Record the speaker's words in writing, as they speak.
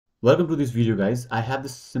Welcome to this video, guys. I have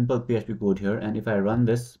this simple PHP code here, and if I run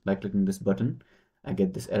this by clicking this button, I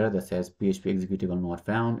get this error that says PHP executable not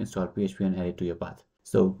found. Install PHP and add it to your path.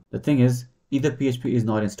 So the thing is, either PHP is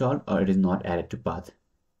not installed or it is not added to path.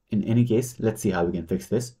 In any case, let's see how we can fix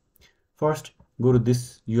this. First, go to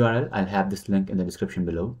this URL. I'll have this link in the description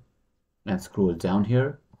below, and scroll down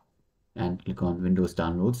here and click on Windows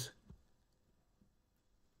Downloads.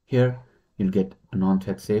 Here you'll get a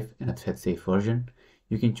non-thread safe and a thread safe version.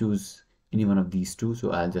 You can choose any one of these two,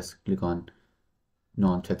 so I'll just click on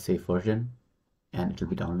non-thread safe version and it will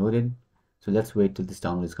be downloaded. So let's wait till this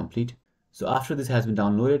download is complete. So after this has been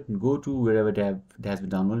downloaded, go to wherever it has been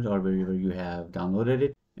downloaded or wherever you have downloaded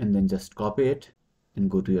it, and then just copy it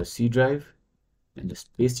and go to your C drive and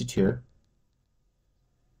just paste it here.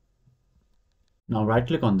 Now right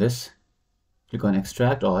click on this, click on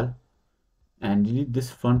extract all, and delete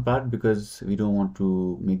this front part because we don't want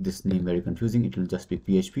to make this name very confusing. It will just be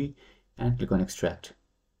PHP, and click on extract.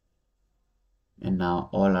 And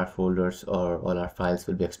now all our folders or all our files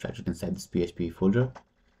will be extracted inside this PHP folder.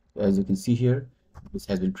 As you can see here, this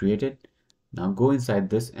has been created. Now go inside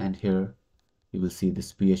this, and here you will see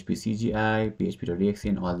this PHP CGI, PHP.exe,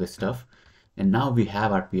 and all this stuff. And now we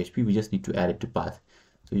have our PHP. We just need to add it to path.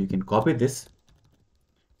 So you can copy this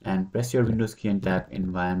and press your Windows key and tap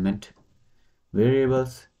environment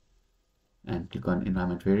variables and click on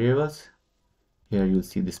environment variables. Here you'll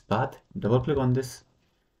see this path. Double click on this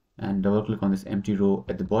and double click on this empty row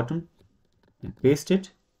at the bottom and paste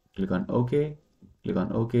it. Click on OK, click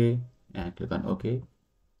on OK, and click on OK.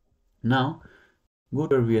 Now go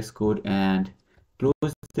to your VS Code and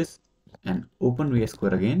close this and open VS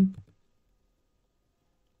Code again.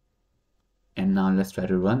 And now let's try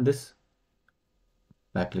to run this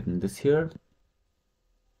by clicking this here.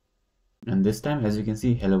 And this time, as you can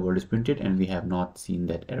see, hello world is printed and we have not seen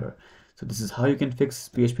that error. So this is how you can fix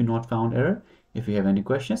PHP not found error. If you have any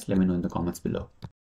questions, let me know in the comments below.